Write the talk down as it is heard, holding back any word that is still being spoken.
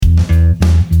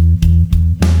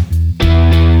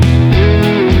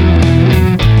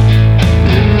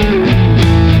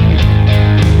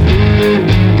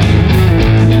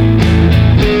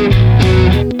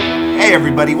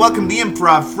welcome to the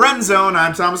Improv Friend Zone.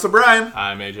 I'm Thomas O'Brien.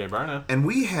 I'm AJ Barna. And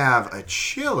we have a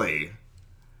chilly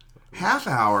half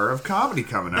hour of comedy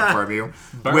coming up for you.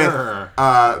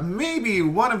 With maybe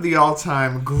one of the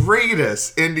all-time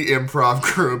greatest indie improv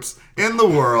groups in the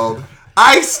world,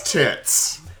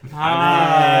 TITS.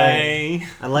 Hi.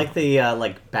 I like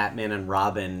the Batman and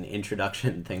Robin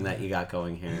introduction thing that you got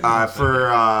going here.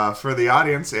 For the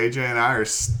audience, AJ and I are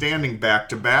standing back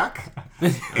to back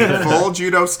in full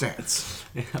judo stance.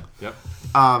 Yep.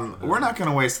 We're not going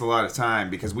to waste a lot of time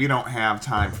because we don't have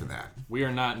time for that. We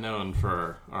are not known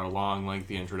for our long,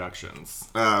 lengthy introductions.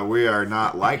 We are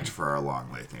not liked for our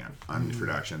long, lengthy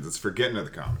introductions. It's for getting to the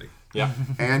comedy. Yeah.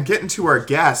 And getting to our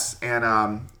guests.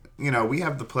 And, we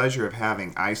have the pleasure of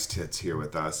having TITS here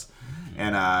with us.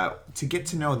 And to get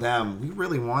to know them, we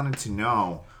really wanted to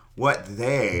know what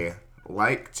they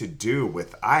like to do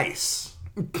with ice.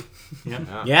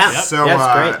 Yeah. So,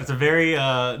 that's great. It's a very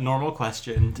normal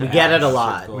question to We ask. get it a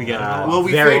lot. We get it a lot. Well,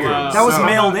 we Very figured. good. That was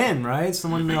mailed in, right?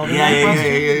 Someone mailed in.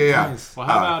 Yeah. Nice. Well,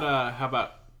 how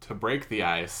about to break the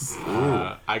ice?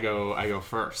 I go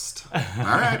first. All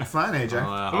right, fine, AJ.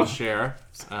 I'll share.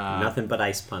 Nothing but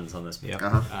ice puns on this.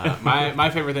 My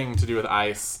favorite thing to do with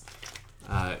ice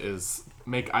is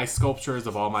make ice sculptures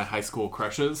of all my high school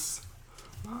crushes.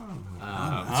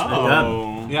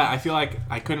 Yeah, I feel like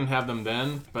I couldn't have them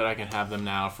then, but I can have them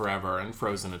now forever in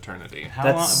frozen eternity.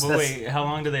 How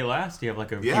long do they last? Do you have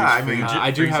like a huge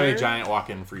I do have a freezer? giant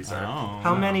walk-in freezer.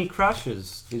 How many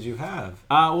crushes did you have?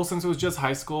 Well, since it was just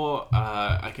high school,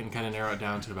 I can kind of narrow it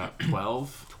down to about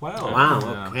 12. 12.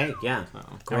 Wow. Okay. Yeah.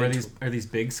 Are these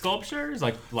big sculptures?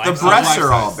 Like The life-size? breasts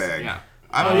are all Life-size, big. yeah.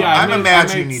 I'm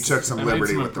imagining you took some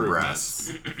liberty with the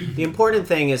improvements. breasts. The important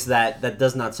thing is that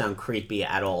does not sound creepy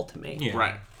at all to me. Yeah.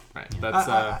 Right. That's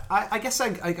I guess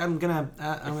I'm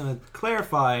gonna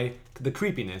clarify the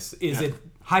creepiness. Is it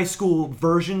high school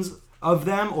versions of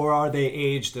them, or are they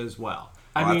aged as well?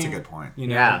 That's a good point. You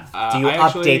know? Yeah. Do you I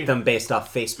actually- update them based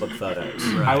off Facebook photos?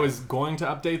 I was going to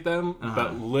update them,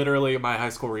 but literally my high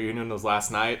school reunion was last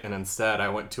night, and instead I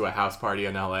went to a house party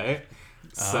in LA.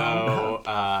 So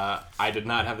I did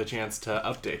not have the chance to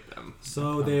update them.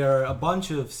 So they are a bunch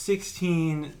of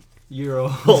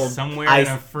 16-year-old Somewhere Ice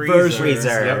in a freezer.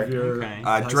 freezer. of your Okay.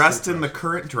 Dressed in the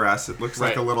current dress, it looks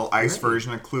like Right. a little ice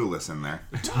version of Clueless in there.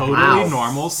 Totally Wow.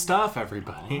 normal stuff,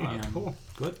 everybody. Cool.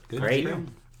 Good. Great.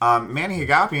 Manny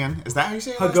Hagopian, is that how you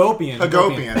say it? Hagopian.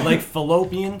 Hagopian. Like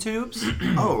fallopian tubes?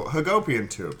 Oh, Hagopian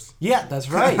tubes. Yeah,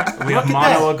 that's right. We have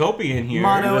monoagopian here.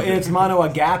 It's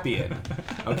monoagapian.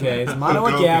 Okay, it's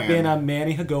monoagapian. Hagopian. I'm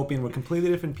Manny Hagopian. We're completely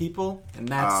different people, and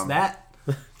that's that.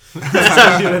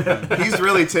 He's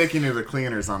really taking to the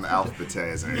cleaners on the alphabet,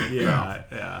 isn't he? Yeah.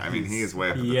 I mean, he is way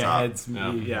up at the Yeah,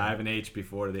 top. I have an H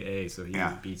before the A, so he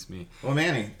beats me. Well,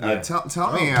 Manny, Yeah.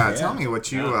 tell me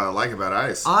what you like about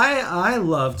ice. I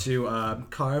love to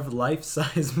carve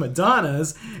life-size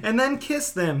Madonnas and then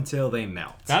kiss them till they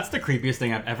melt. That's the creepiest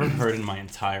thing I've ever heard in my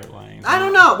entire life. I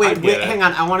don't know. Wait, get it. hang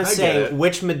on. I want to I get say it.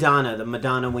 which Madonna? The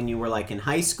Madonna when you were like in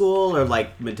high school, or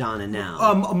like Madonna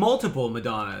now? Multiple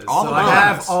Madonnas. All so the I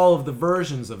have Madonnas. all of the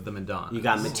versions of the Madonna. You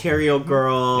got Material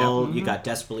Girl. You got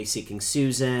Desperately Seeking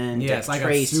Susan. Yes, Dick I got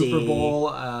Tracy.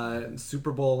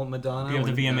 Super Bowl Madonna. You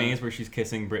have the when, VMAs where she's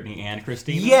kissing Britney and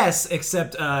Christina. Yes,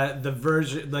 except the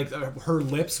version, like her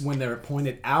lips when they're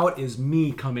pointed out, is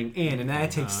me coming in, and then I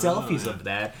take selfies of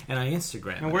that and I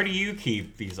Instagram. And it. where do you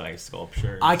keep these ice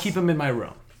sculptures? I keep them in my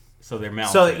room. So they're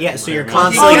melted. So yeah, so you're Right.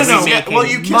 constantly Oh, no, no. making. Well,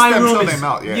 you kiss My them room till is, they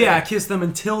melt. Yeah, I kiss them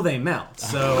until they melt.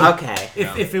 So Okay.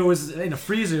 if it was in a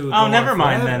freezer, it would Oh, go never on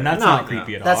mind forever. then. That's No, not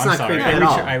creepy at all. that's I'm not sorry. creepy at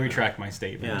all. I retract my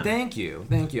statement. Yeah. Thank you.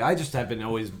 I just have been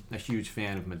always a huge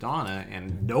fan of Madonna,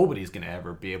 and nobody's gonna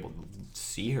ever be able to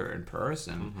see her in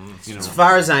person. You know, As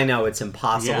far as I know, it's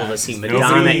impossible Yeah, to see it's Madonna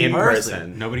nobody in in person.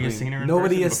 person. Nobody has seen her in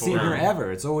nobody person has seen before. her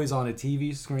ever. It's always on a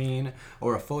TV screen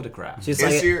or a photograph. She's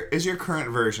like, Is your current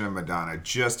version of Madonna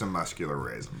just a muscular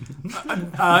raisin?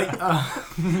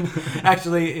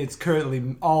 Actually, it's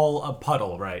currently all a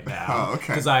puddle right now. Oh, okay.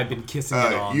 Because I've been kissing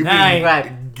it all You've night.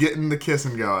 been getting the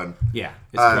kissing going. Yeah,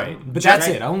 it's great. But that's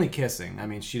it. Only kissing. I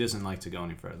mean, she doesn't like to go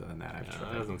any further than that. I've That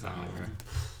tried. doesn't sound like her.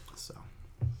 So.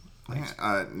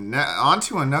 On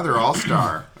to another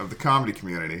all-star of the comedy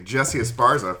community, Jesse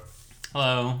Esparza.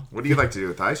 Hello. What do you like to do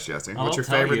with ice, Jesse? What's your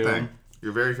tell favorite you. thing?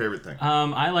 Your very favorite thing.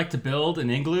 I like to build an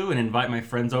igloo and invite my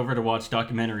friends over to watch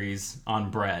documentaries on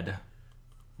bread.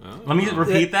 Let me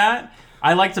repeat that.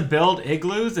 I like to build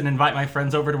igloos and invite my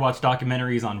friends over to watch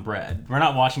documentaries on bread. We're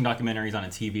not watching documentaries on a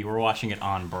TV. We're watching it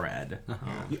on bread.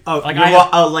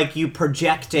 Like you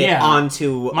project it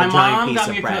onto my a giant mom piece got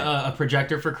of me bread. a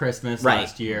projector for Christmas Right.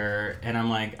 last year, and I'm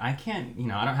like, I can't,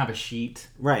 I don't have a sheet.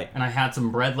 Right. And I had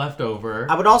some bread left over.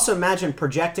 I would also imagine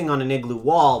projecting on an igloo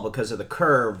wall because of the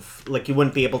curve, like you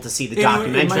wouldn't be able to see the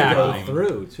documentary. It might go Exactly.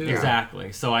 through too.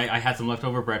 Exactly. So I had some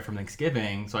leftover bread from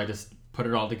Thanksgiving, so I just put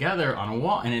it all together on a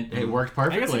wall, and it worked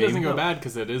perfectly. I guess it doesn't go bad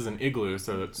because it is an igloo,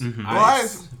 so it's Well,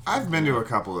 ice. I've been to a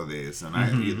couple of these, and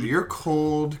your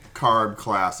cold carb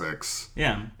classics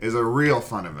is a real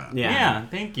fun event. Yeah,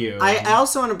 thank you. I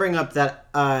also want to bring up that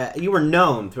you were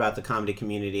known throughout the comedy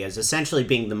community as essentially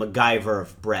being the MacGyver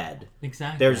of bread.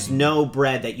 Exactly. There's no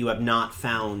bread that you have not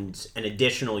found an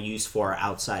additional use for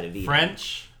outside of eating.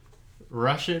 French,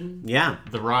 Russian, Yeah.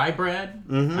 the rye bread.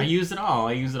 I use it all.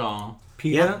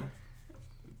 Pita.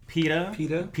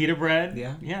 Pita bread.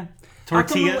 Yeah.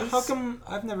 Tortillas. How come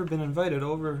I've never been invited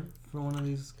over for one of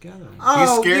these gatherings? He's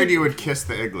scared you would kiss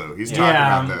the igloo. He's talking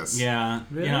about this. Yeah.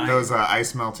 Really? Those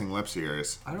ice melting lips of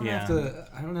yours. I don't have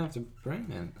to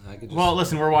bring it. I could just. Well,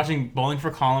 listen, we're watching Bowling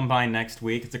for Columbine next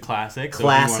week. It's a classic. So if you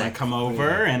Classic. want to come over,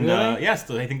 and Really? yes,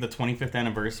 I think the 25th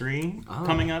anniversary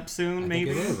coming up soon,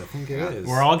 maybe. I think it is.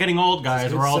 We're all getting old, guys.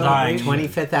 It's a We're all good dying. celebration.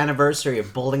 25th anniversary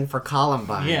of Bowling for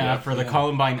Columbine. Yeah, for the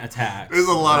Columbine attacks. There's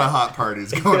a lot of hot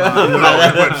parties going on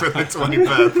at for the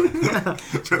 25th.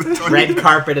 For the 25th. Red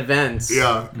carpet events.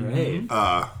 Yeah. Great.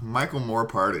 Michael Moore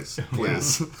parties,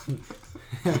 please.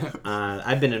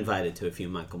 I've been invited to a few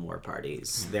Michael Moore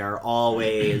parties. They're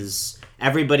always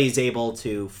everybody's able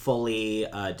to fully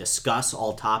discuss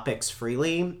all topics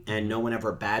freely, and no one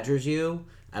ever badgers you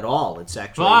at all. It's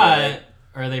actually But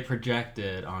are they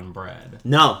projected on bread?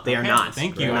 no, they are Okay, not.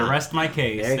 Thank They're you. not. I rest my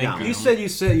case. There you Thank go. you. You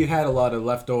said you had a lot of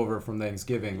leftover from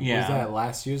Thanksgiving. Yeah. Was that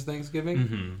last year's Thanksgiving?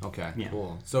 Mm-hmm. Okay, Yeah.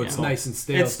 cool. So it's Yeah. nice and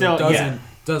stale. It's still- so it yeah.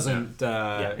 doesn't.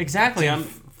 Exactly. I'm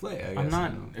Flay, I I'm guess, not I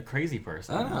don't know. a crazy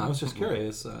person. I don't know. I was just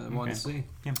curious. I wanted to see.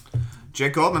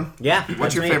 Jake Goldman. Yeah. What's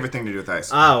that's your me. favorite thing to do with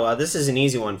ice? Oh, this is an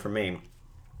easy one for me.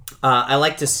 I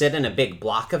like to sit in a big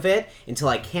block of it until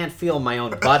I can't feel my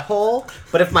own butthole.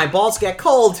 But if my balls get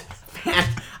cold, man,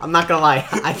 I'm not gonna lie,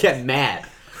 I get mad.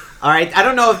 All right, I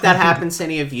don't know if that happens to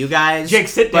any of you guys. Jake,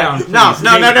 sit but- down, No, please.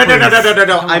 no, no, no, Jake, no, no, no, please. no, no,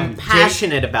 no. Come I'm on,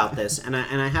 passionate about this, and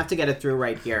I have to get it through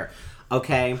right here.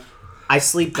 Okay, I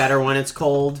sleep better when it's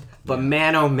cold, but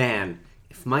man, oh man,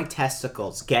 if my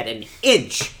testicles get an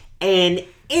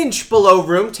inch below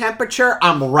room temperature,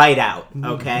 I'm right out.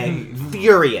 Okay,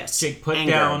 furious. Jake, put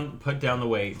anger. down the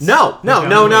weights. No.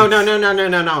 down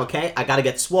Okay, I gotta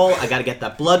get swole. I gotta get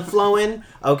that blood flowing.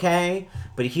 Okay,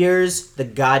 but here's the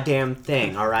goddamn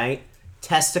thing. All right,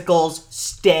 testicles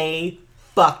stay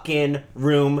fucking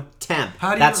room temp.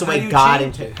 That's the way God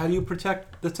intended. How do you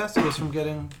protect the testicles from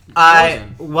getting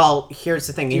frozen? Well, here's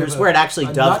the thing. you Here's have where it actually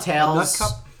a dovetails.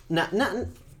 nut cup?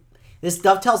 This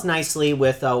dovetails nicely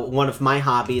with one of my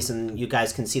hobbies, and you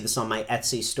guys can see this on my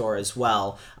Etsy store as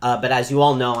well. But as you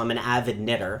all know, I'm an avid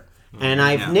knitter, and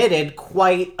I've knitted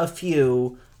quite a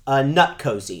few nut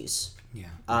cozies. Yeah.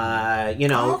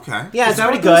 Okay. Yeah, Is it's that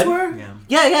pretty what those good. were?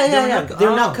 Yeah.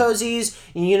 They're nut oh. cozies,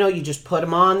 and you just put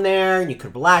them on there, and you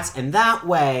could relax, and that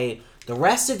way the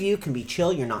rest of you can be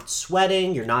chill. You're not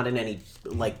sweating. You're not in any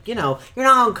you're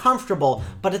not uncomfortable,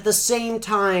 but at the same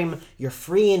time, you're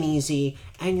free and easy,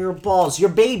 and your balls, your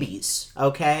babies,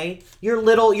 okay,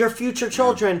 your future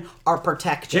children are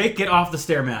protected. Jake, get off the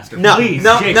Stairmaster. No, Please,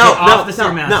 no, Jake, no, get off the no,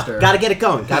 Stairmaster. no. Gotta get it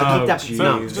going. Gotta keep that. Jeez.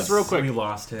 No. Just real quick. We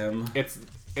lost him.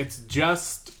 It's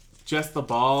just the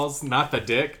balls, not the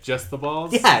dick, just the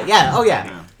balls. Yeah. Oh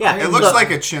yeah. It looks Look,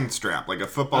 like a chin strap, like a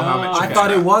football helmet chin I thought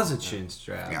strap. it was a chin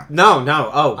strap. Yeah. No.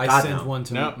 Oh I God, sent no. one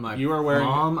to No, my you were wearing.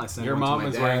 mom. I sent your one to mom my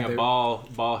was dad. wearing They- a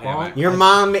ball hammock. Your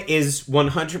mom is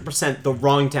 100% the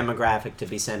wrong demographic to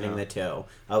be sending the to.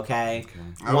 Okay.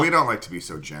 We don't like to be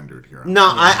so gendered here. No,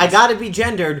 I gotta be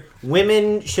gendered.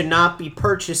 Women should not be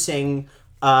purchasing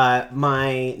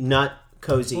my nut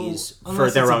cozies for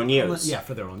Unless their it's own use. Yeah,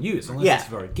 for their own use. Unless it's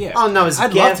for a gift. Oh no, it's a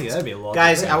I'd gift. love to. That'd be a lot.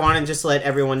 Guys, I want to just let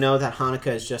everyone know that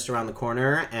Hanukkah is just around the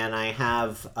corner, and I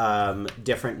have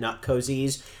different nut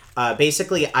cozies.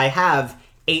 Basically, I have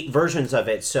 8 versions of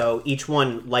it, so each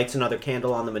one lights another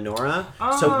candle on the menorah.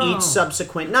 So each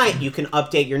subsequent night, you can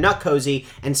update your nut cozy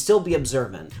and still be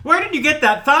observant. Where did you get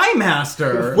that Thigh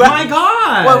Master? Well- My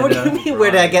God! What do you mean?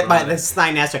 Where did I get this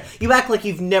thigh master? You act like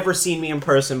you've never seen me in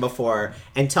person before,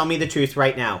 and tell me the truth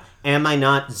right now. Am I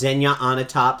not Xenia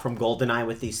Onatop from GoldenEye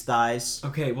with these thighs?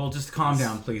 Okay, well, just calm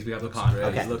down, please. We have the podcast.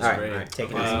 Okay, looks all right, great. all right,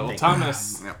 take it easy. Well, Thank you.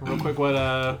 Thomas, real quick,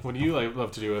 what do you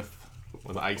love to do with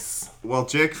with ice. While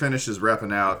Jake finishes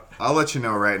repping out, I'll let you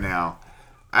know right now,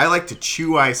 I like to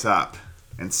chew ice up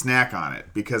and snack on it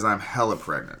because I'm hella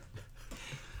pregnant.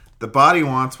 The body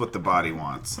wants what the body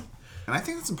wants. And I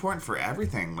think that's important for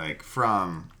everything, like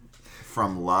from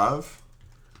love.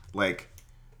 Like,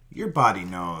 your body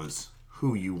knows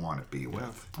who you want to be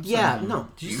with. Yeah, no.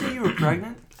 Did you say you were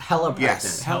pregnant? Hella pregnant.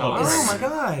 Yes. Oh my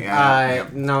god. Yeah.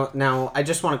 No, now, I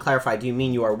just want to clarify. Do you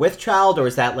mean you are with child, or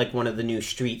is that like one of the new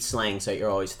street slangs that you're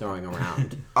always throwing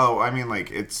around? Oh, I mean,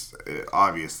 like, it's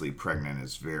obviously pregnant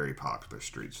is very popular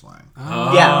street slang.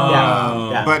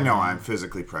 Yeah. But no, I'm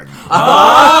physically pregnant.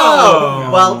 Oh!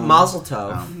 Well, mazel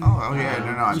tov. Oh yeah,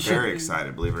 no, I'm very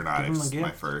excited. Believe it or not, give him a it's my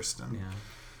gift. first, and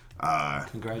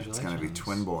Congratulations. it's gonna be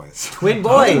twin boys. Twin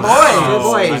boys. Twin I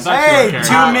boys. thought you were Hey, carrying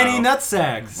too on. many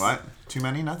nutsags. What? Too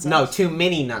many nuts? No, too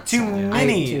many nuts. Too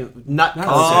many. Nut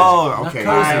Oh, okay.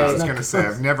 Nut I was coasters. gonna say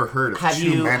I've never heard of Have too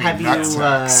you many have nut you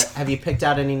sacks. have you picked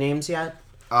out any names yet?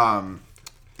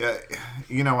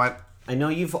 You know what? I know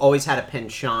you've always had a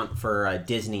penchant for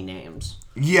Disney names.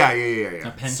 Yeah.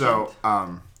 penchant? So,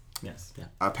 Yes. Yeah.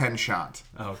 a penchant.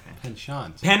 Oh, okay. And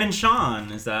Sean. Penn and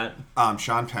Sean, is that?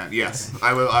 Sean Penn. Yes,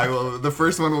 I will. The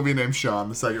first one will be named Sean.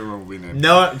 The second one will be named.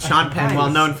 No, Sean Penn,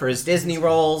 well known for his Disney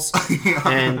roles,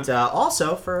 and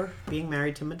also for being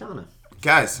married to Madonna.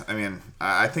 Guys, I mean,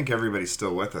 I think everybody's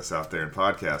still with us out there in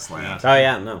podcast land. Oh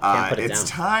yeah, no, can't put it It's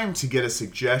down. time to get a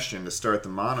suggestion to start the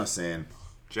mono scene.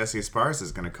 Jesse Esparza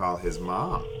is going to call his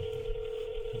mom.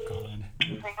 God.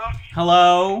 Hello?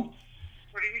 Hello.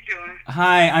 What are you doing?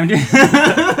 Hi,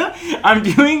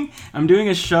 I'm doing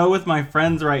a show with my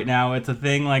friends right now. It's a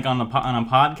thing like on a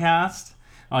podcast,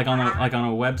 like on a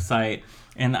website,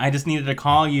 and I just needed to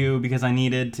call you because I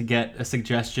needed to get a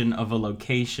suggestion of a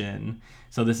location.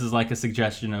 So this is like a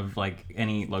suggestion of like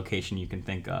any location you can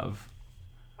think of.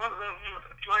 What,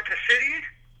 like a city?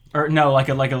 Or no, like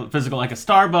a physical, like a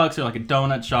Starbucks or like a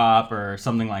donut shop or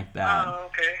something like that. Oh,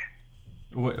 okay.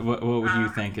 What would you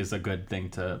think is a good thing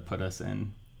to put us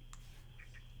in?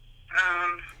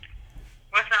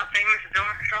 What's that famous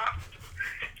donut shop?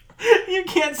 You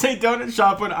can't say donut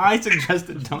shop when I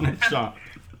suggested donut shop.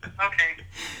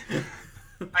 Okay.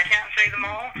 I can't say them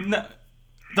all? No,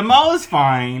 the mall is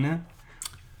fine.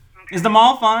 Is the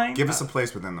mall fine? Give us a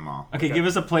place within the mall. Okay, give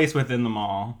us a place within the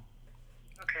mall.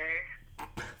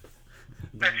 Okay.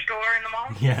 That store in the mall?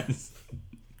 Yes.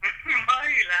 Why are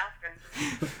you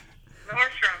laughing?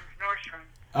 Nordstrom.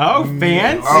 Oh,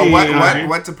 fancy. Oh,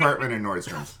 what department in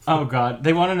Nordstrom's? Oh, God.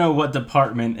 They want to know what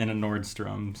department in a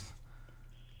Nordstrom's.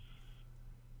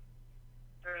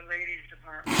 The ladies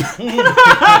department.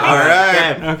 All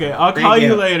right. Okay, I'll Thank call you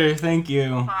you. later. Thank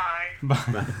you. Bye.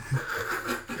 Bye.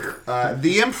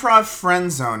 The improv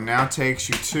friend zone now takes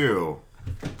you to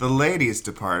the ladies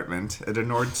department at a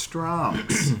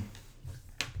Nordstrom's.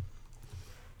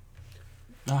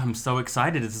 Oh, I'm so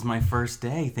excited. This is my first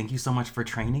day. Thank you so much for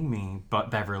training me,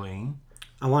 Beverly.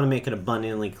 I want to make it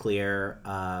abundantly clear.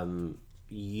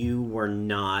 You were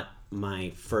not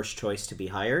my first choice to be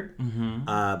hired,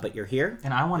 but you're here.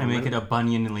 And I want to make it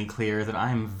abundantly clear that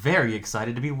I am very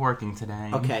excited to be working today.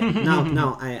 Okay.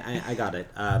 No, I got it.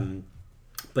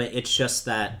 But it's just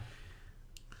that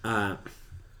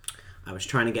I was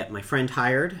trying to get my friend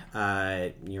hired.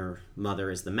 Your mother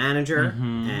is the manager,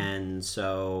 and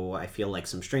so I feel like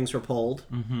some strings were pulled.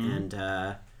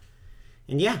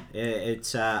 And yeah,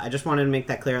 it's. I just wanted to make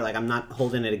that clear. Like, I'm not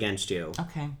holding it against you.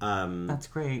 Okay. That's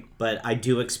great. But I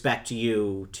do expect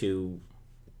you to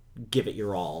give it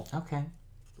your all. Okay.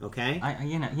 Okay.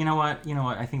 You know what?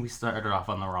 I think we started off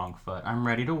on the wrong foot. I'm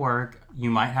ready to work.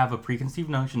 You might have a preconceived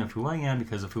notion of who I am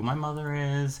because of who my mother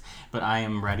is, but I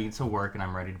am ready to work and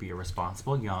I'm ready to be a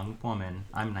responsible young woman.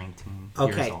 I'm 19 years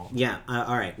Okay. old. Yeah.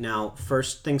 All right. Now,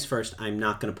 first things first. I'm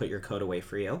not going to put your coat away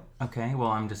for you. Okay. Well,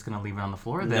 I'm just gonna leave it on the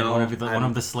floor. Then No, one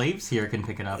of the slaves here can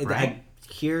pick it up, right?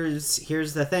 Here's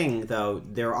the thing, though.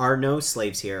 There are no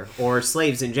slaves here, or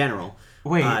slaves in general.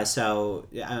 Wait. So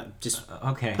just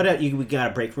Okay. put it. We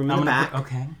got a break room in the back.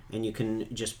 Okay. And you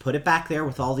can just put it back there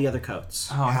with all the other coats.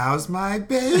 How's my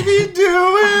baby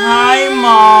doing? Hi,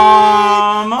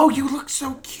 Mom. Oh, you look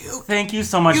so cute. Thank you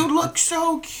so much. You look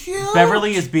so cute.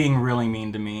 Beverly is being really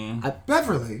mean to me.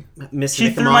 Beverly. Miss She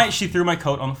Nicomoff. threw my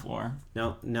coat on the floor.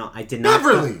 No, I did not.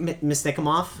 Beverly! Miss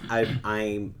Nicomoff,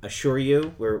 I assure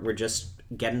you, we're just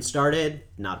getting started.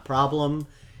 Not a problem.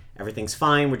 Everything's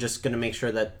fine. We're just going to make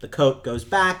sure that the coat goes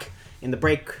back in the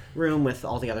break room with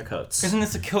all the other coats. Isn't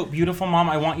this a coat beautiful, Mom?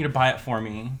 I want you to buy it for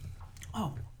me.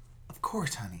 Oh, of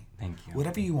course, honey. Thank you.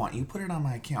 Whatever you want, you put it on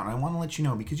my account. I want to let you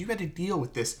know because you've had to deal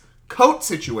with this coat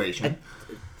situation.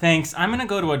 Thanks. I'm gonna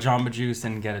go to a Jamba Juice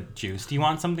and get a juice. Do you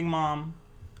want something, Mom?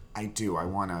 I do. I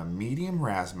want a medium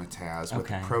razzmatazz with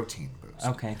Okay. a protein boost.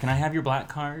 Okay, can I have your black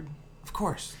card? Of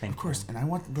course. Thank of course. you. And I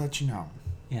want to let you know,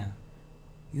 Yeah.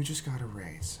 you just got a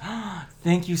raise.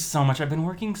 Thank you so much. I've been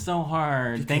working so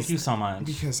hard. Thank you so much.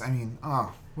 Because, I mean,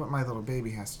 what my little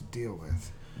baby has to deal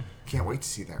with. Can't wait to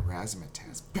see that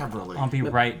razzmatazz. Beverly. I'll be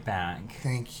right back.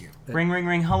 Thank you. Ring, ring,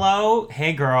 ring. Hello?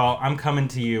 Hey, girl. I'm coming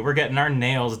to you. We're getting our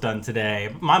nails done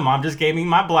today. My mom just gave me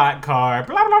my black card.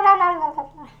 Blah, blah, blah, blah,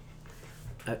 blah.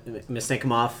 Ms.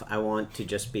 Nikomoff, I want to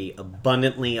just be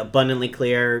abundantly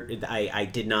clear. I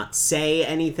did not say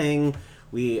anything.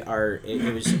 It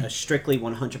was a strictly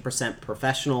 100%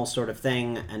 professional sort of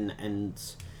thing, and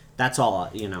that's all,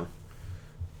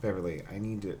 Beverly, I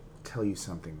need to tell you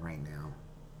something right now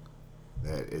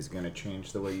that is going to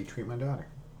change the way you treat my daughter.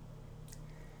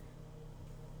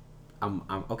 I'm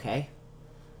okay.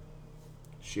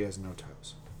 She has no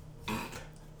toes.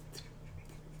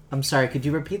 I'm sorry, could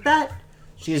you repeat that?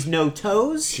 She has no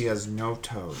toes? She has no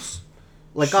toes.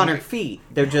 Like on her feet.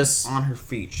 They're just... On her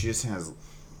feet. She just has...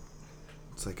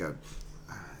 It's like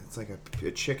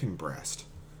a chicken breast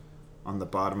on the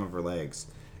bottom of her legs.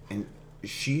 And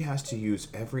she has to use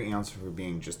every ounce of her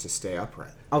being just to stay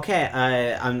upright. Okay,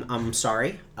 I'm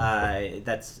sorry.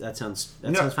 That sounds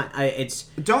fine.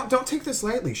 Don't take this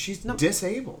lightly. She's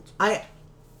disabled. I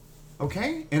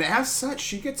Okay? And as such,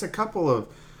 she gets a couple of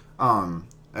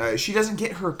she doesn't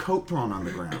get her coat thrown on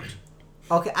the ground.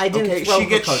 Okay, I didn't Okay, throw she her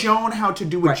gets coat. shown how to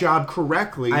do a job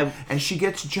correctly, and she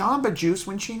gets Jamba Juice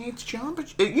when she needs Jamba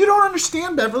Juice. You don't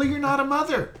understand, Beverly. You're not a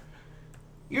mother.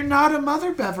 You're not a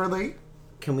mother, Beverly.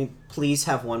 Can we please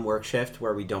have one work shift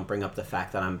where we don't bring up the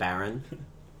fact that I'm barren?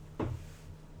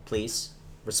 Please?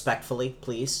 Respectfully,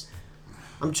 please?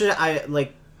 I'm just...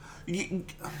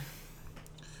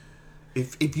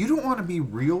 If you don't want to be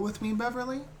real with me,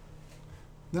 Beverly,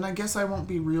 then I guess I won't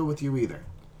be real with you either.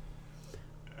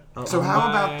 So how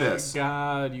about this? Oh my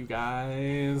God, you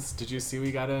guys. Did you see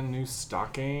we got in new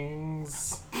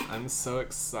stockings? I'm so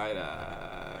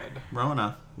excited.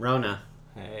 Rona.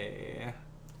 Hey.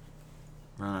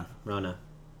 Rona.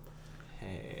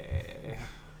 Hey.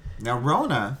 Now,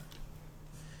 Rona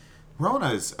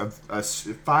is a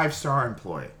 5-star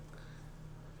employee.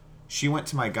 She went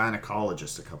to my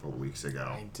gynecologist a couple of weeks ago.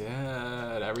 I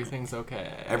did. Everything's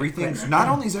okay. Everything's... Not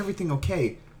only is everything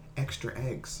okay, extra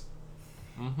eggs.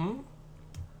 Mm-hmm.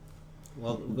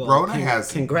 Well, Rona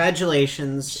has...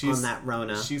 Congratulations on that,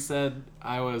 Rona. She said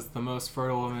I was the most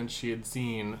fertile woman she had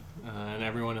seen, and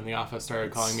everyone in the office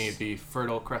started calling me the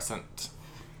Fertile Crescent.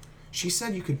 She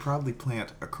said you could probably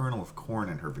plant a kernel of corn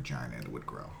in her vagina and it would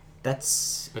grow.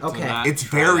 That's... But okay. It's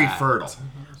very fertile.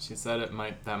 She said that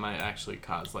might actually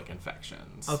cause like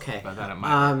infections. Okay. But that it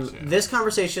might work, too. This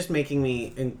conversation is just making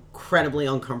me incredibly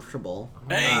uncomfortable.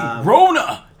 Hey,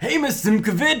 Rona! Hey, Miss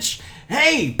Simkovich!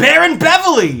 Hey, Baron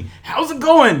Beverly! How's it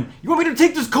going? You want me to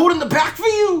take this coat in the back for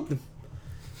you?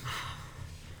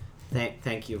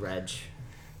 Thank you, Reg.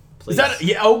 Please. Is that...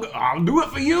 Yeah, I'll do it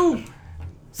for you.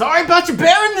 Sorry about your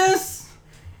barrenness.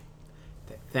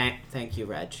 Thank you,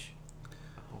 Reg.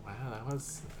 Oh, wow, that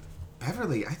was...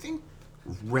 Beverly, I think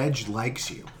Reg likes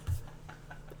you.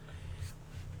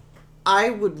 I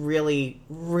would really,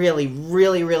 really,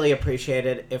 really, really appreciate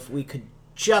it if we could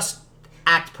just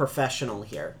act professional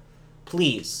here.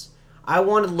 Please. I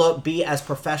want to be as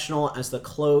professional as the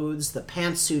clothes, the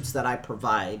pantsuits that I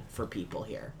provide for people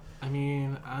here. I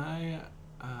mean, I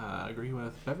agree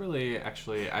with Beverly,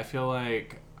 actually. I feel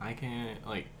like I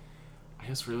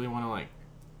just really want to,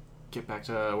 get back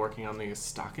to working on these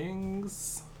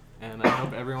stockings. And I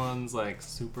hope everyone's,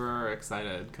 super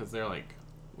excited, because they're,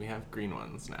 we have green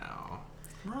ones now.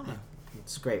 Rona.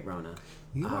 It's great, Rona.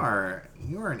 You are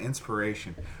an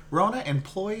inspiration. Rona,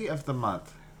 Employee of the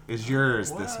Month is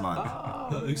yours this month.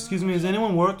 Excuse me, is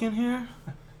anyone working here?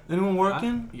 Anyone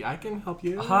working? Yeah, I can help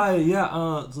you. Hi, yeah,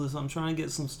 listen, I'm trying to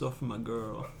get some stuff for my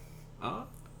girl. Oh.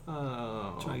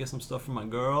 Trying to get some stuff for my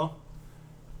girl.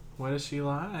 What is she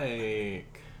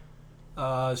like?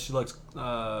 She likes,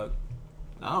 I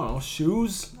don't know,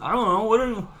 shoes? I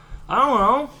don't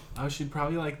know. Oh, she'd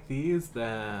probably like these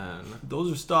then.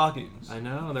 Those are stockings. I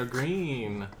know, they're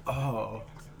green. Oh.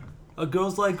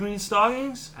 Girls like green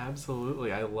stockings?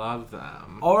 Absolutely, I love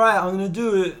them. Alright, I'm gonna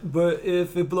do it, but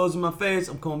if it blows in my face,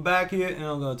 I'm coming back here and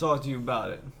I'm gonna talk to you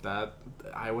about it. That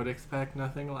I would expect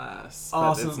nothing less.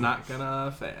 Awesome. But it's not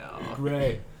gonna fail.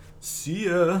 Great. See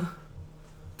ya.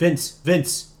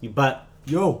 Vince, you buy...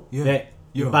 Yo. Yeah.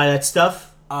 You buy that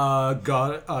stuff? I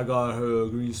got her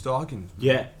green stockings.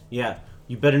 Yeah.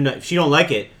 You better not... If she don't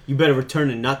like it, you better return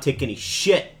and not take any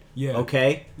shit. Yeah.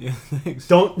 Okay? Yeah, thanks.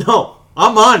 No,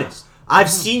 I'm honest. I've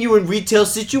seen you in retail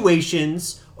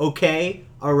situations, okay?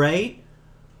 All right?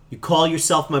 You call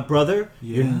yourself my brother?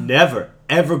 You're never,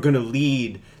 ever gonna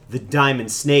lead the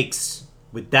Diamond Snakes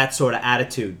with that sort of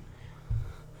attitude.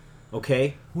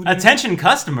 Okay? Attention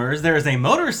customers, there is a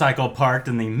motorcycle parked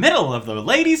in the middle of the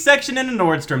ladies section in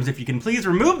Nordstrom's. If you can please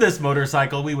remove this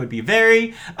motorcycle, we would be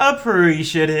very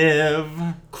appreciative.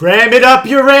 Cram it up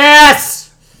your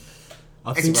ass!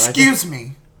 Excuse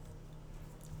me.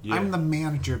 Yeah. I'm the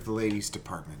manager of the ladies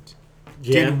department.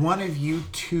 Yeah. Did one of you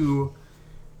two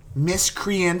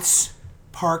miscreants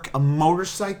park a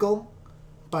motorcycle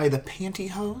by the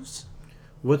pantyhose?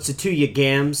 What's it to you,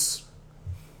 Gams?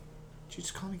 Did you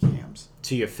just call me Gams?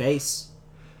 To your face.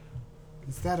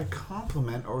 Is that a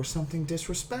compliment or something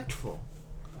disrespectful?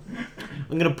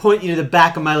 I'm gonna point you to the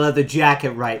back of my leather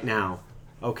jacket right now.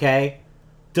 Okay?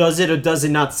 Does it or does it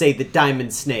not say the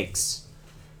Diamond Snakes?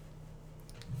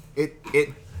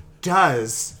 It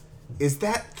does. Is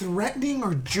that threatening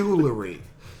or jewelry?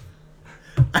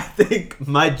 I think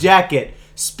my jacket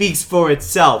speaks for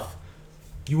itself.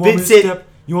 You want Vincent,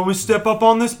 me to step up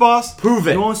on this, boss? Prove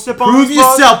it. You want to step on Prove this,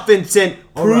 boss? yourself, Vincent.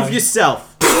 All Prove right.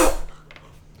 yourself. Oh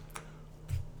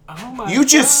my You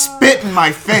just God. spit in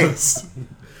my face.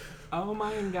 Oh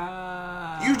my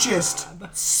god. You just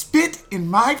spit in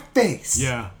my face.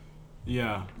 Yeah.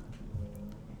 Yeah.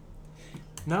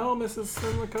 No, Mrs.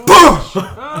 Simlico.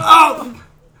 Oh!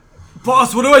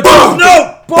 Boss, what do I do?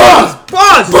 No! Boss!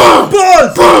 Boss!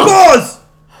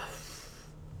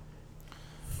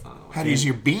 How does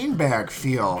your beanbag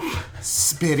feel,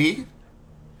 Spitty?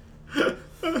 I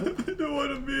don't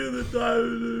want to be in the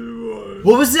diamond anymore.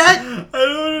 What was that? I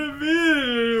don't want to be in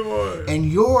it anymore.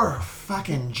 And your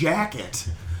fucking jacket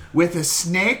with a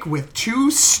snake with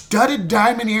 2 studded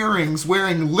diamond earrings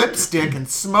wearing lipstick and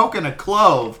smoking a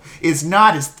clove is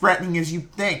not as threatening as you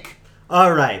think.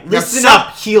 All right, listen suck.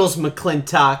 up, Heels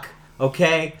McClintock.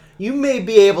 Okay, you may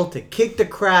be able to kick the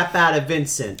crap out of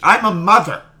Vincent. I'm a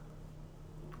mother.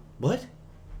 What?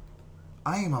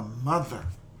 I am a mother.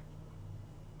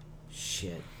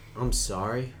 Shit. I'm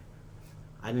sorry.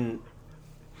 I didn't.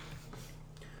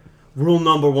 Rule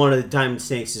number 1 of the Diamond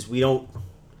Snakes is we don't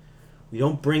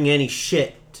bring any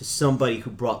shit to somebody who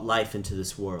brought life into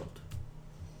this world.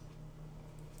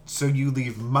 So you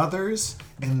leave mothers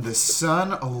and the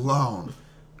sun alone.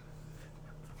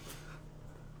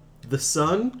 The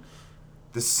sun?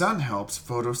 The sun helps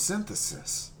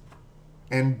photosynthesis.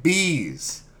 And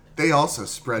bees, they also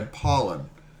spread pollen.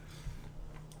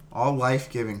 All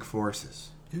life-giving forces.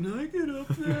 Can I get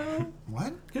up now?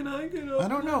 What? Can I get up? I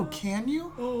don't know. Can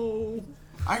you? Oh,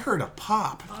 I heard a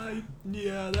pop.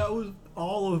 yeah, that was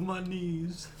all of my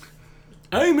knees.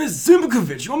 Hey, Miss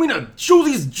Simkovic, you want me to show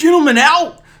these gentlemen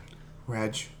out?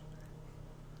 Reg,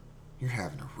 you're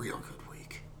having a real good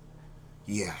week.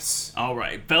 Yes. All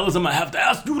right, fellas, I'm gonna have to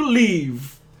ask you to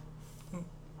leave.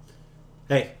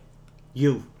 Hey,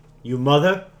 you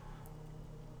mother?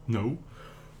 No.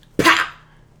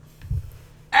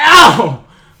 Ow!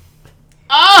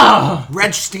 Ah!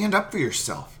 Reg, stand up for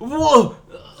yourself. Whoa!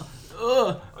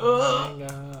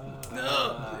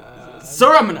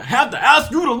 Sir, I'm gonna have to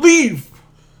ask you to leave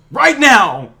right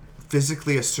now.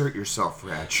 Physically assert yourself,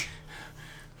 Reg.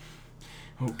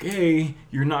 Okay,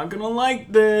 you're not gonna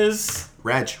like this.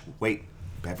 Reg, wait.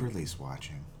 Beverly's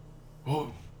watching.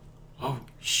 Oh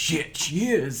shit, she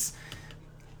is.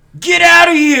 Get out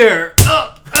of here!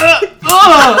 Why?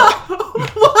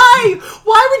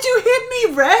 Why would you hit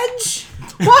me, Reg?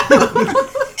 Why?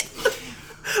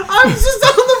 I was just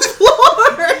on the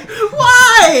floor.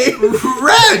 Why?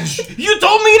 Reg! You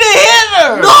told me to hit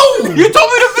her! No! You told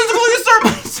me to physically assert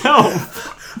myself!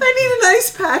 I need an ice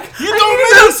pack. You I told need me an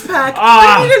to- ice pack.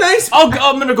 Ah. I need an ice pack.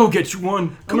 I'm gonna go get you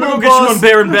one. I'm gonna on, go get you boss. one,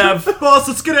 Baron Bev. Boss,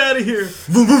 let's get out of here.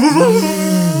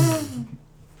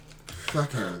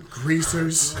 Fucking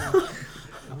greasers. Oh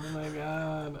my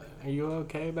god. Are you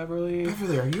okay, Beverly?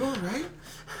 Beverly, are you alright?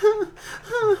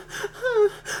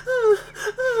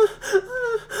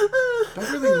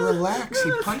 Beverly, relax.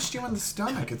 He punched you in the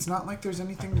stomach. It's not like there's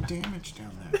anything damaged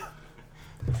down there.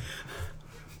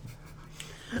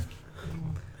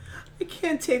 I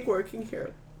can't take working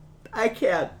here. I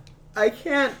can't. I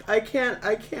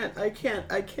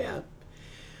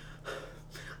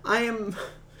am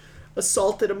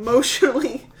assaulted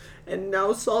emotionally and now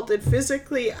assaulted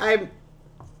physically. I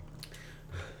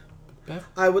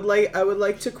would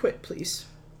like to quit, please.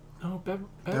 No,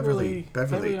 Beverly.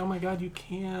 Beverly, oh my god, you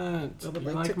can't. I would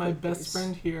You're like to like my quit, best please.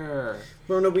 friend here.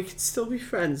 Rona, we could still be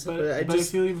friends, But, but I but just...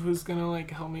 if you leave, who's gonna like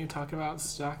help me talk about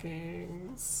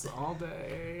stockings all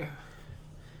day?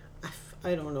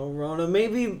 I don't know, Rona.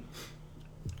 Maybe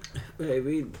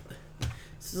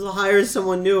this is hire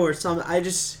someone new or something.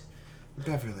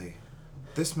 Beverly,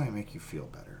 This might make you feel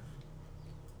better.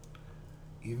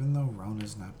 Even though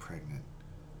Rona's not pregnant,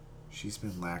 she's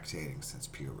been lactating since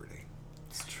puberty.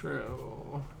 It's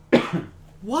true.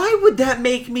 Why would that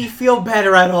make me feel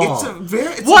better at all? It's a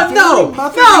very what? No,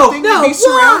 thing to be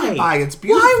surrounded by. It's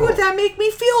beautiful. Why would that make me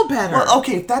feel better? Well,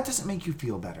 okay, if that doesn't make you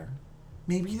feel better,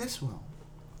 maybe this will.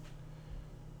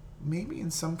 Maybe in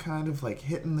some kind of like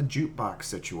hitting the jukebox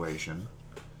situation,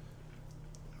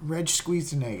 Reg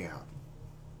squeezed an egg out.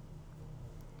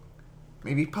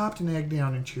 Maybe popped an egg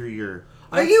down into your.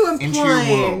 Are you into your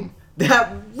implying womb.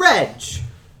 that Reg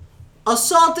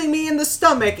assaulting me in the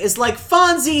stomach is like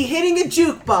Fonzie hitting a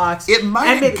jukebox? It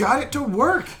might have got it to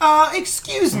work.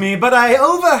 Excuse me, but I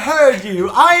overheard you.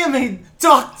 I am a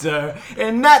doctor,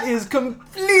 and that is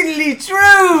completely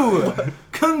true.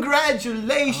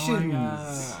 Congratulations.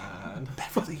 Oh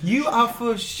my God. You are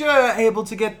for sure able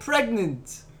to get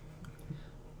pregnant.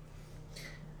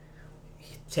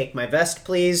 Take my vest,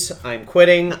 please. I'm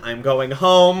quitting. I'm going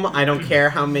home. I don't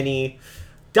care how many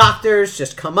doctors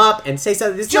just come up and say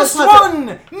something. It's Just not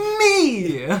one!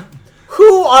 Me!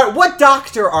 What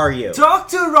doctor are you?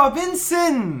 Dr.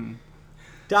 Robinson!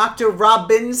 Dr.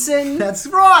 Robinson? That's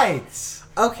right!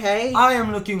 Okay. I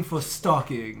am looking for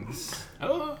stockings.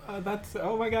 Oh,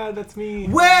 oh my God, that's me.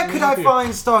 Where Let me could help I you.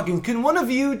 find stockings? Can one of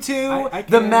you two, I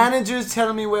the can. managers,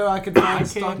 tell me where I could find can.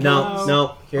 stockings?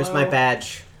 No. Here's my Hello?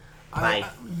 badge. Bye.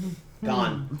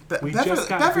 Gone. We just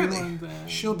got green ones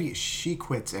in. She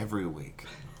quits every week.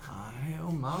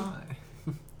 Oh my.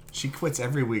 She quits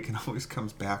every week and always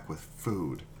comes back with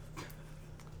food.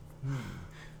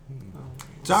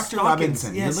 Dr.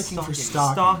 Robinson, you're looking for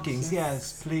stockings. Stockings,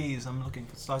 yes, please. I'm looking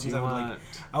for stockings.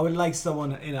 I would like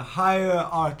someone in a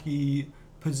hierarchy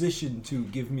position to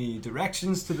give me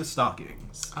directions to the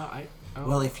stockings.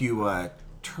 Well, if you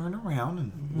turn around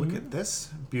and look at this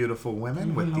beautiful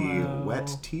woman with the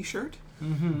wet t-shirt.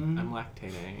 I'm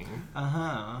lactating.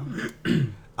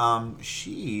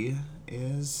 She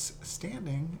is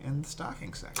standing in the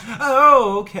stocking section.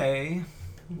 Oh, okay.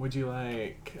 Would you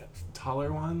like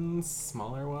taller ones,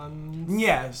 smaller ones,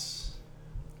 Yes.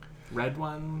 red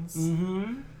ones?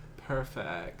 Mm-hmm.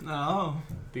 Perfect. Oh.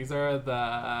 These are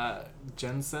the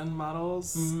Jensen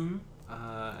models, Mm-hmm.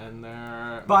 and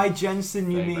they're By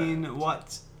Jensen, you favorite. mean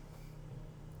what?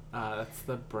 That's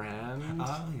the brand.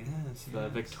 Oh, yes. The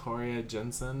Victoria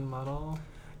Jensen model.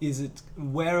 Is it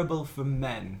wearable for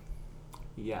men?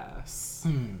 Yes.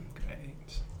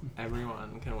 Great.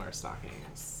 Everyone can wear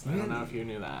stockings. I don't know if you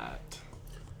knew that.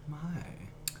 My.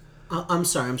 I'm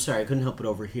sorry. I couldn't help it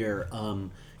over here.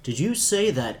 Did you say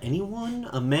that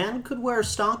a man could wear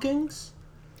stockings?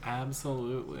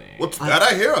 Absolutely. What's that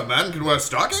I hear? A man can wear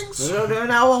stockings?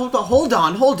 Now, hold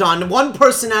on. One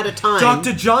person at a time.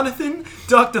 Dr. Jonathan?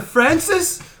 Dr.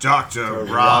 Francis? Dr.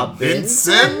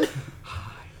 Robinson?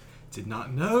 Did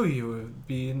not know you would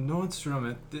be in Nordstrom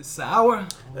at this hour.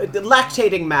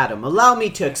 Lactating madam, allow me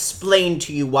to explain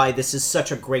to you why this is such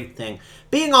a great thing.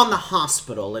 Being on the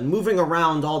hospital and moving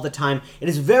around all the time, it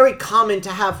is very common to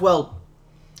have,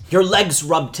 your legs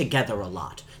rubbed together a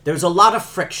lot. There's a lot of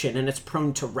friction and it's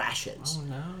prone to rashes. Oh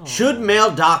no. Should male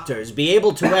doctors be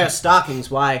able to wear stockings,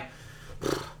 why,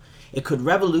 it could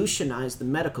revolutionize the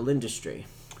medical industry.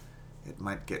 It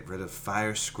might get rid of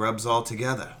fire scrubs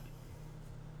altogether.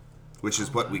 Which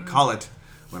is what we call it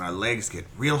when our legs get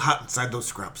real hot inside those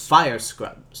scrubs. Fire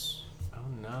scrubs. Oh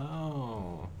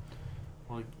no.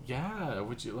 Well, yeah.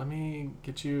 Let me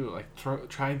get you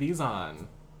try these on.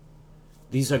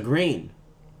 These are green.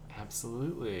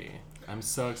 Absolutely. I'm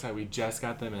so excited. We just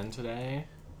got them in today.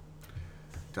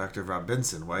 Dr.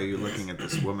 Robinson, why are you looking at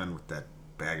this woman with that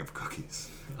bag of cookies?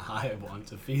 I want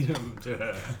to feed them to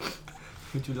her.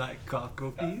 Would you like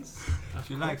cookies? Would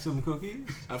you like some cookies?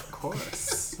 Of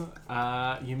course.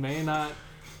 You may not,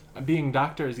 being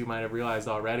doctors, you might have realized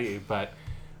already, but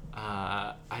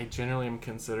I generally am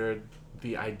considered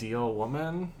the ideal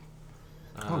woman.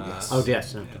 Oh,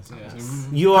 yes. Yes.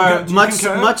 You are Do you much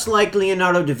concur? much like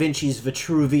Leonardo da Vinci's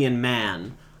Vitruvian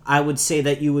Man. I would say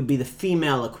that you would be the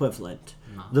female equivalent.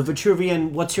 The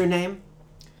Vitruvian, what's your name?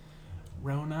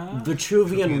 Rona?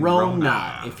 Vitruvian Rona,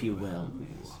 Rona. if you will.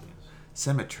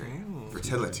 Symmetry,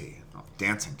 fertility, all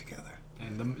dancing together.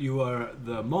 And you are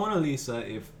the Mona Lisa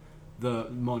if the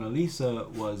Mona Lisa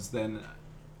was then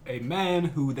a man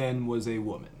who then was a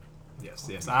woman. Yes,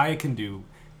 yes. I can do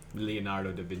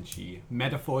Leonardo da Vinci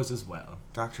metaphors as well.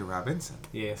 Dr. Robinson,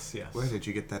 Yes, yes. where did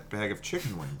you get that bag of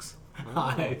chicken wings?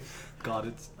 I got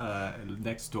it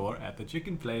next door at the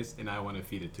chicken place, and I want to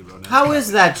feed it to Rona. How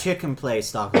is that chicken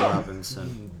place, Dr.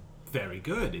 Robinson? Very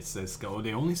good. It says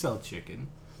they only sell chicken.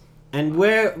 And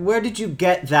where did you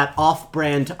get that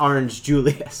off-brand Orange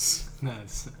Julius?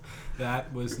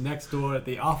 That was next door at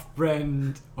the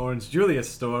off-brand Orange Julius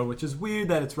store, which is weird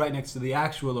that it's right next to the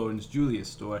actual Orange Julius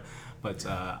store. But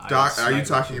Are you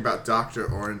talking about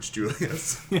Dr. Orange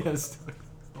Julius? Yes,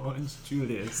 Orange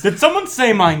Julius. Did someone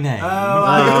say my name?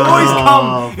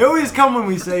 You always come when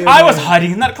we say. Your I name. was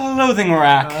hiding in that clothing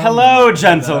rack. Hello,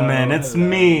 gentlemen. It's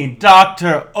me,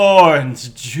 Dr.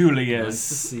 Orange Julius. Nice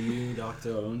to see you,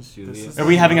 Dr. Orange Julius. Are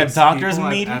we having a Most doctor's people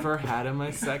meeting? I've ever had in my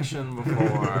section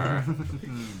before.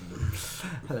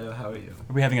 Hello, how are you?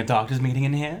 Are we having a doctor's meeting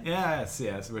in here? Yes.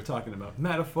 We're talking about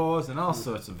metaphors and all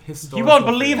sorts of historical. You won't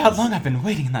believe how things. long I've been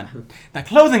waiting in that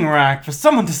clothing rack for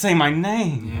someone to say my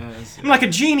name. Yes. I'm like a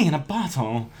genie in a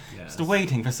bottle, Yes. just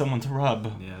waiting for someone to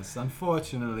rub. Yes.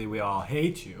 Unfortunately, we all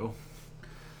hate you.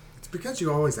 It's because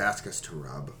you always ask us to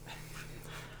rub.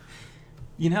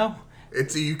 You know?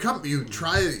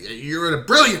 You're a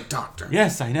brilliant doctor.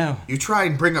 Yes, I know. You try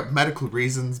and bring up medical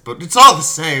reasons, but it's all the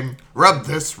same. Rub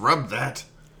this, rub that.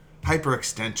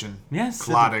 Hyperextension. Yes.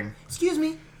 Clotting. Excuse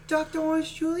me, Dr.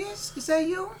 Orange Julius? Is that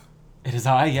you? It is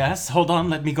I, yes. Hold on,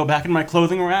 let me go back in my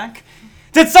clothing rack.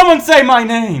 Did someone say my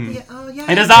name?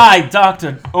 Yeah. It is I,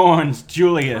 Dr. Orange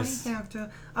Julius. Hi,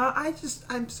 Doctor.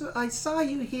 I saw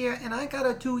you here, and I got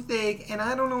a toothache, and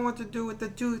I don't know what to do with the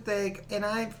toothache, and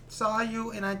I saw you,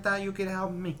 and I thought you could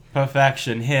help me.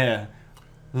 Perfection. Here,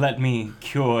 let me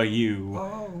cure you.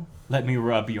 Oh. Let me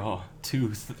rub your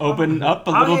tooth. Open up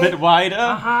a little bit wider.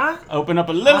 Uh-huh. Open up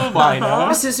a little wider.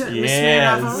 Miss Smirnoff,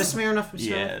 Yes. Miss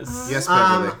Yes. Yes,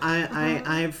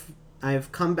 Beverly.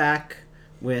 I've come back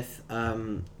with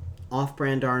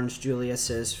off-brand Orange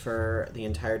Julius's for the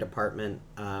entire department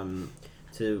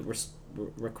to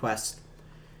request.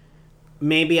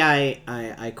 Maybe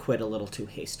I quit a little too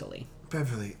hastily.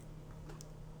 Beverly,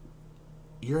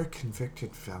 you're a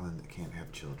convicted felon that can't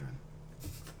have children.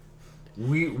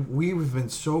 We've been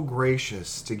so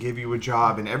gracious to give you a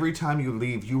job, and every time you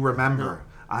leave, you remember,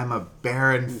 I'm a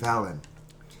barren felon.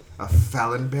 A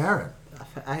felon baron.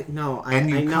 I And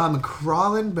you know. come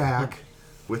crawling back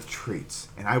with treats.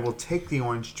 And I will take the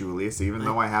Orange Julius, even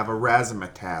though I have a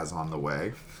razzmatazz on the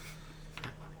way.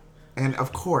 And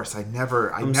of course, I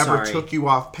never sorry. took you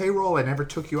off payroll. I never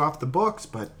took you off the books,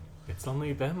 but It's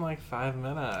only been like 5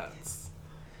 minutes.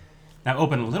 Now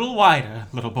open a little wider,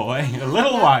 little boy. A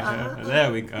little wider.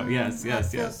 There we go. Yes.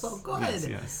 feels so good.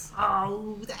 Yes.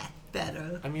 Oh, that's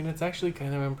better. I mean, it's actually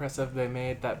kind of impressive they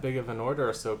made that big of an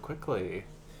order so quickly.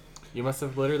 You must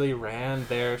have literally ran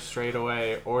there straight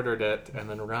away, ordered it, and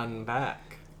then run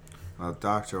back. well,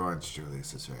 Dr. Orange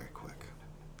Julius is very quick.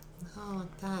 Oh,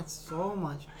 that's so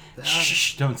much better.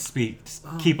 Shh, don't speak. Just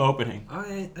keep opening. All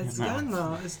right, it's No. done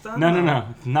though. It's done. No,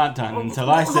 now. not done until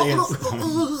I say it's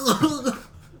done.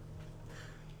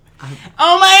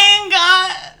 Oh my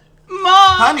god!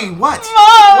 Mom! Honey, what?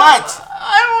 Mom! What?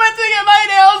 I went to get my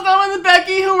nails done with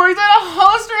Becky, who works at a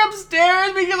Hollister upstairs,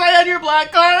 because I had your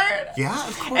black card. Yeah,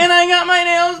 of course. And I got my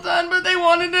nails done, but they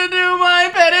wanted to do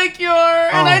my pedicure.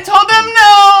 And Oh. I told them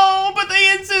no, but they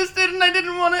insisted, and I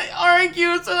didn't want to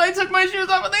argue, so I took my shoes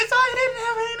off, and they saw I didn't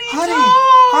have any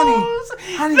toes.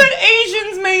 Honey. The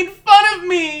Asians made fun of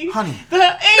me. Honey. The Look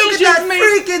at Asians that made...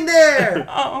 freak in there.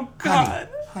 Oh, God.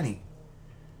 Honey,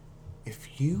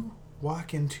 if you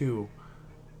walk into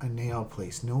a nail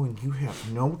place knowing you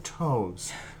have no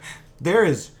toes, there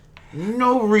is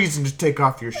no reason to take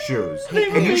off your shoes.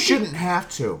 And you shouldn't have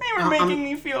to. They were making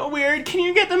me feel weird. Can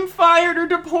you get them fired or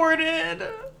deported?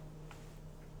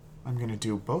 I'm going to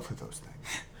do both of those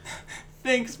things.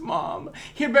 Thanks, Mom.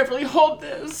 Here, Beverly, hold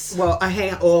this. Well,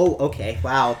 okay.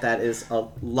 Wow, that is a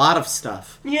lot of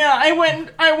stuff. Yeah, I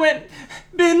went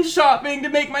binge shopping to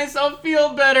make myself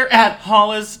feel better at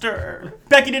Hollister.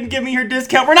 Becky didn't give me her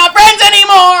discount. We're not friends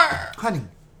anymore! Honey,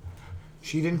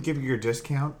 she didn't give you your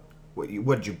discount?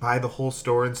 Did you buy the whole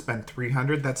store and spend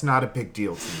 $300? That's not a big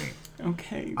deal to me.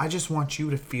 Okay. I just want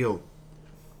you to feel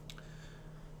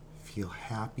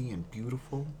happy and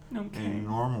beautiful Okay. and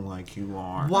normal like you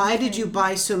are. Why did you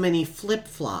buy so many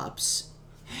flip-flops?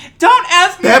 Don't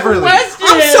ask me Beverly. questions!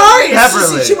 I'm sorry. it's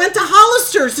Beverly. just- she went to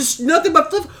Hollister's. There's nothing but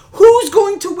flip. Who's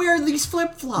going to wear these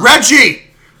flip-flops? Reggie!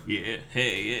 Yeah,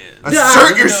 hey, yeah.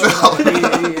 Assert yourself!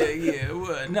 yeah,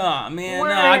 what? Nah, man,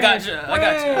 nah, I got your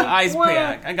ice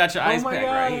pack. I got your ice Oh my pack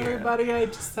god, right here. everybody, I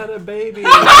just had a baby.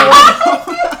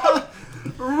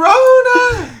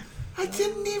 Rhoda! I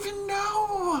didn't even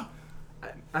know!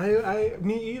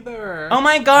 Me either. Oh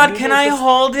my god, I can needed I this-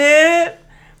 hold it?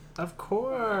 Of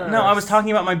course. No, I was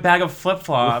talking about my bag of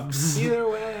flip-flops. Either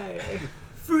way.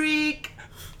 Freak.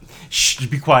 Shh,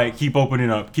 be quiet. Keep opening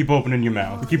up. Keep opening your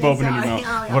mouth. Keep opening your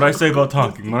mouth. What I say about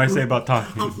talking. What I say about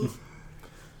talking.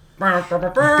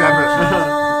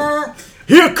 Beverly.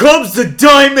 Here comes the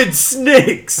diamond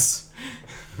snakes.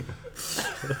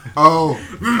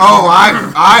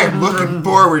 I'm looking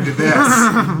forward to this.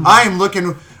 I'm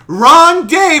looking. Wrong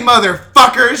day,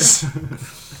 motherfuckers.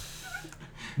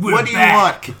 What do you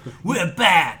want? We're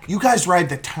back. You guys ride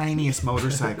the tiniest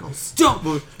motorcycles.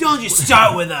 Don't you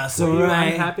start with us, Are you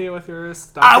alright? unhappy with your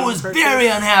stocking I was purchase? very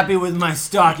unhappy with my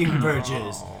stocking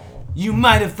purchase. You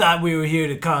might have thought we were here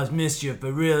to cause mischief,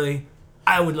 but really,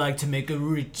 I would like to make a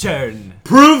return.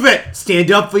 Prove it!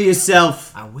 Stand up for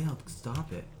yourself. I will.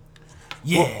 Stop it.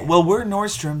 Yeah. Well, we're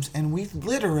Nordstrom's, and we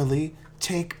literally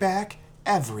take back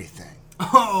everything.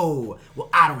 Oh, well,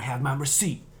 I don't have my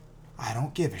receipt. I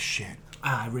don't give a shit.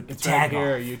 I ripped the It's right tag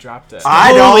here. off. You dropped it.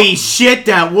 Holy shit,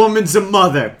 that woman's a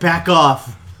mother. Back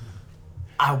off.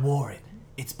 I wore it.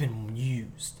 It's been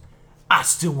used. I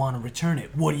still want to return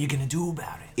it. What are you going to do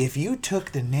about it? If you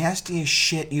took the nastiest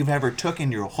shit you've ever took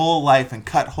in your whole life and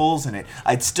cut holes in it,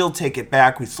 I'd still take it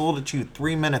back. We sold it to you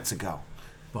 3 minutes ago.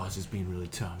 Boss is being really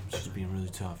tough. She's being really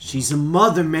tough. She's a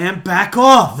mother, man. Back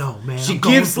off. No, man. She I'm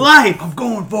going gives for it. life. I'm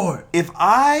going for it. If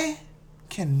I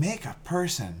can make a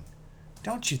person,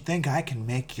 don't you think I can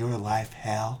make your life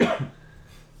hell?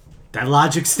 That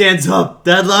logic stands up.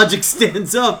 That logic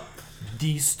stands up.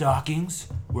 These stockings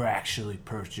were actually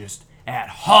purchased at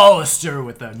Hollister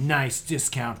with a nice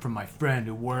discount from my friend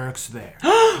who works there.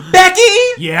 Becky?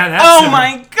 Yeah, that's Oh her.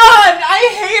 my god, I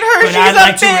hate her. But She's I'd a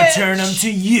like bitch. to return them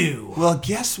to you. Well,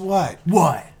 guess what?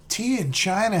 What? Tea in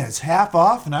China is half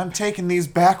off, and I'm taking these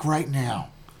back right now.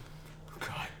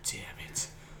 God damn it.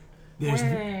 There's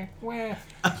Where?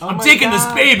 I'm taking this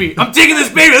baby. I'm taking this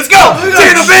baby. Let's go.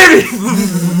 Taking the baby.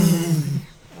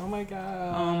 Oh my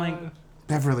god. Oh my.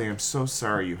 Beverly, I'm so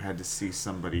sorry you had to see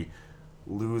somebody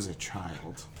lose a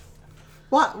child.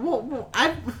 What?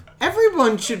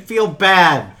 Everyone should feel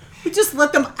bad. We just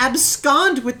let them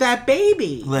abscond with that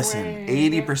baby. Listen,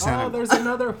 80% Oh, of... there's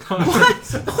another one.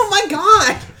 What? Oh my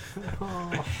god.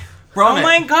 Oh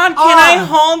my god, can I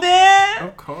hold it?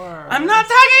 Of course. I'm not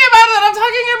talking about it. I'm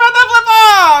talking about the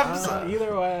flip-flops.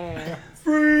 Either way.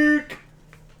 Freak.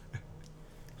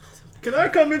 Can I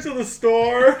come into the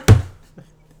store?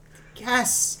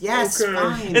 Yes, Okay.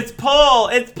 fine. It's pull.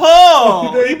 It's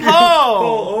pull. You pull.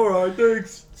 alright,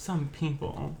 thanks. Some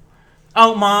people.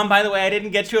 Oh, Mom, by the way, I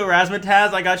didn't get you a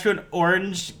razzmatazz. I got you an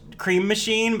orange cream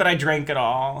machine, but I drank it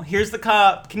all. Here's the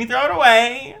cup. Can you throw it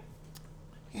away?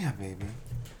 Yeah, baby.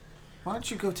 Why don't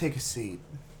you go take a seat?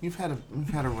 You've had a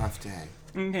rough day.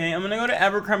 Okay, I'm gonna go to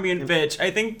Abercrombie & Fitch.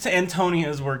 I think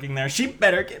Antonia's working there. She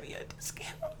better give me a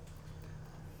discount.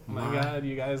 Oh my god,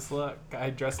 you guys look. I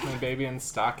dressed my baby in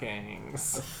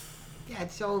stockings.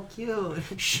 That's so cute.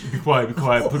 Be quiet, be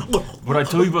quiet. What I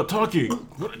tell you about talking?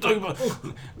 What I tell you about?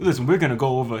 Listen, we're gonna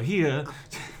go over here.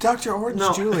 Dr. Orange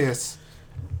Julius,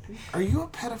 are you a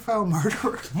pedophile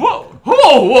murderer? Whoa,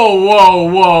 whoa, whoa,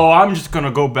 whoa, whoa! I'm just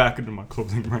gonna go back into my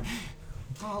clothing rack.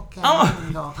 Okay,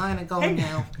 Oh. I'm gonna go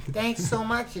now. Thanks so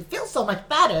much. It feels so much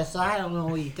better, so I don't know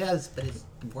what he does, but it's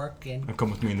working.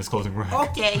 Come with me in this clothing rack.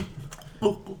 Okay.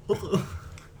 Whoa, whoa.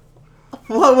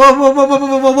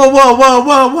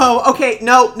 Okay,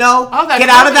 no. Oh, that Get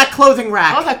out of clothing- that clothing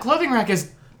rack. Oh, that clothing rack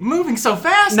is moving so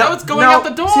fast. No, now it's going no, out the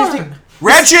door. seriously.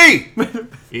 Reggie!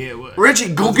 Yeah, what?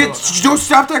 Reggie, don't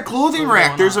stop that clothing What's rack.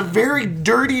 going There's a on? very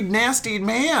dirty, nasty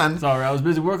man Sorry, I was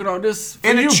busy working on this for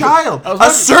and you. a child. I was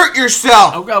working- Assert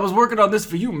yourself! I was working on this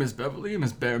for you, Miss Beverly,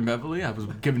 Miss Baron Beverly. I was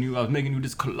making you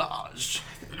this collage.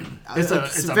 It's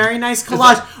a very nice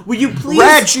collage. Will you please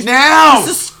Reg, now!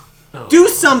 just do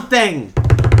something?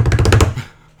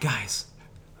 Guys,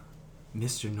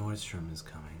 Mr. Nordstrom is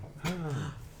coming.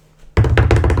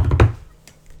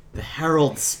 The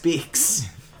Herald speaks.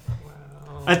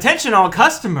 Attention all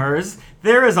customers,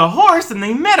 there is a horse in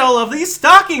the middle of the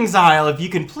stockings aisle. If you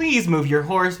can please move your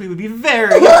horse, we would be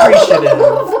very appreciative.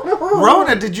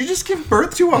 Rona, did you just give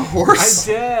birth to a horse?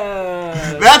 I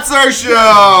did. That's our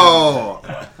show!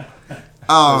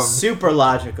 Super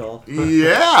logical.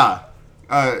 Yeah.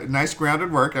 Nice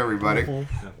grounded work, everybody.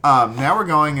 Now we're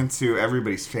going into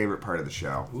everybody's favorite part of the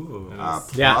show.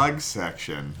 Yeah. Plug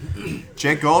section.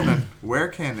 Jake Goldman, where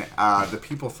can the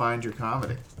people find your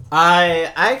comedy?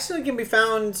 I actually can be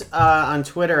found on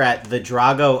Twitter at the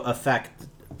Drago Effect.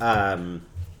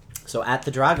 So at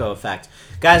the Drago Effect,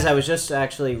 guys. I was just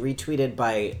actually retweeted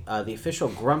by the official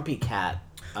Grumpy Cat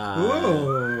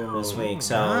this week.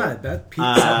 So God, that peaks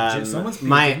up. Someone's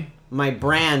peaking. my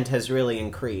brand has really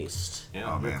increased.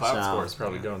 Yeah, Oh, the man. cloud So- score is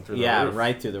probably going through the Yeah, roof.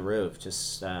 right through the roof.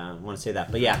 Just want to say that.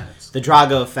 But yeah, the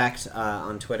Drago Effect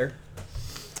on Twitter.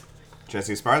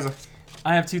 Jesse Esparza.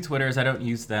 I have 2 Twitters. I don't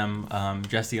use them.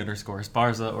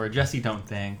 Jesse_Sparza or Jesse Don't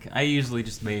Think. I usually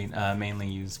just mainly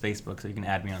use Facebook, so you can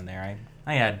add me on there.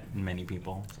 I add many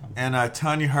people. So. And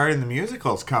Tanya Harding the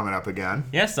musical's coming up again.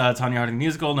 Yes, Tanya Harding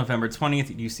Musical, November 20th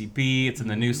at UCB. It's in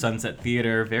the new Sunset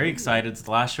Theater. Very excited. It's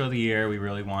the last show of the year. We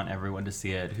really want everyone to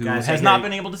see it who has not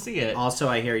been able to see it. Also,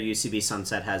 I hear UCB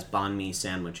Sunset has banh mi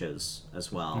sandwiches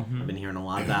as well. I've been hearing a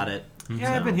lot about it.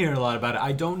 Yeah, I've been hearing a lot about it.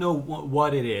 I don't know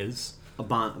what it is. A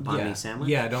banh mi sandwich?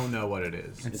 Yeah, I don't know what it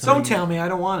is. Don't tell me. I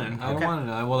don't want it. I don't want to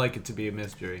know. I would like it to be a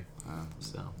mystery.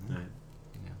 So, Right.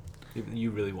 yeah. You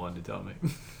really wanted to tell me.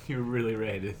 You were really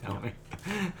ready to tell me.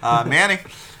 Manny.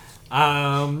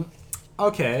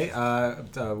 Okay.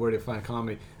 Where to find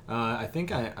comedy? I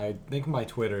think my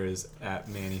Twitter is at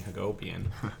Manny Hagopian.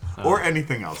 Or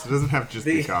anything else. It doesn't have to just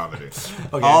be comedy.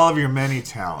 Okay. All of your many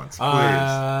talents, please.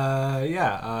 I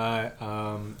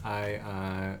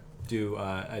do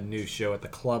a new show at the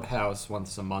Clubhouse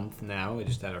once a month now. We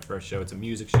just had our first show. It's a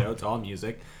music show. It's all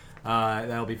music.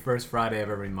 That'll be first Friday of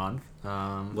every month.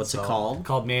 What's it called?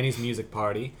 Called Manny's Music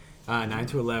Party. 9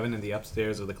 to 11 in the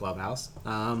upstairs of the Clubhouse.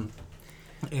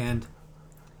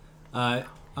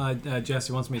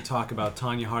 Jesse wants me to talk about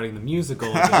Tanya Harding the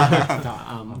Musical.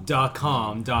 .com.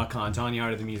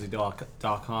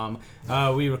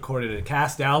 TanyaHardingTheMusic.com. We recorded a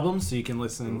cast album, so you can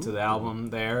listen to the album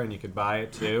there, and you could buy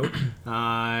it too.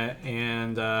 I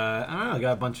don't know. I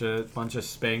got a bunch of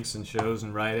spanks and shows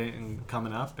and writing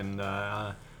coming up, and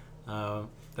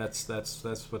that's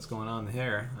what's going on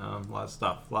here. A lot of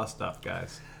stuff,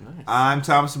 guys. Nice. I'm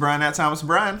Thomas O'Brien at Thomas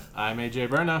O'Brien. I'm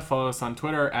AJ Berna. Follow us on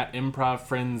Twitter at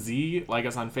ImprovFrenzy. Like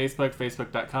us on Facebook,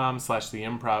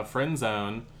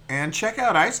 facebook.com/theimprovfriendzone. And check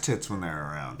out Ice Tits when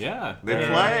they're around. Yeah. They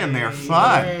play and they're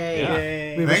fun.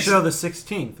 Yeah. We have a show the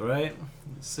 16th, right?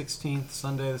 16th,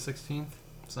 Sunday the 16th?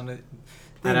 Sunday.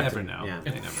 They never know. yeah. They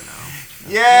never know.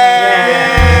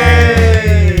 Yay!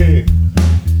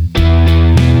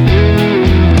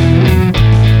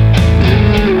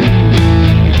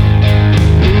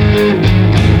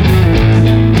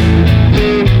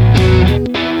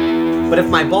 But if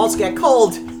my balls get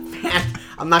cold, man,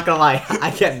 I'm not gonna lie,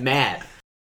 I get mad.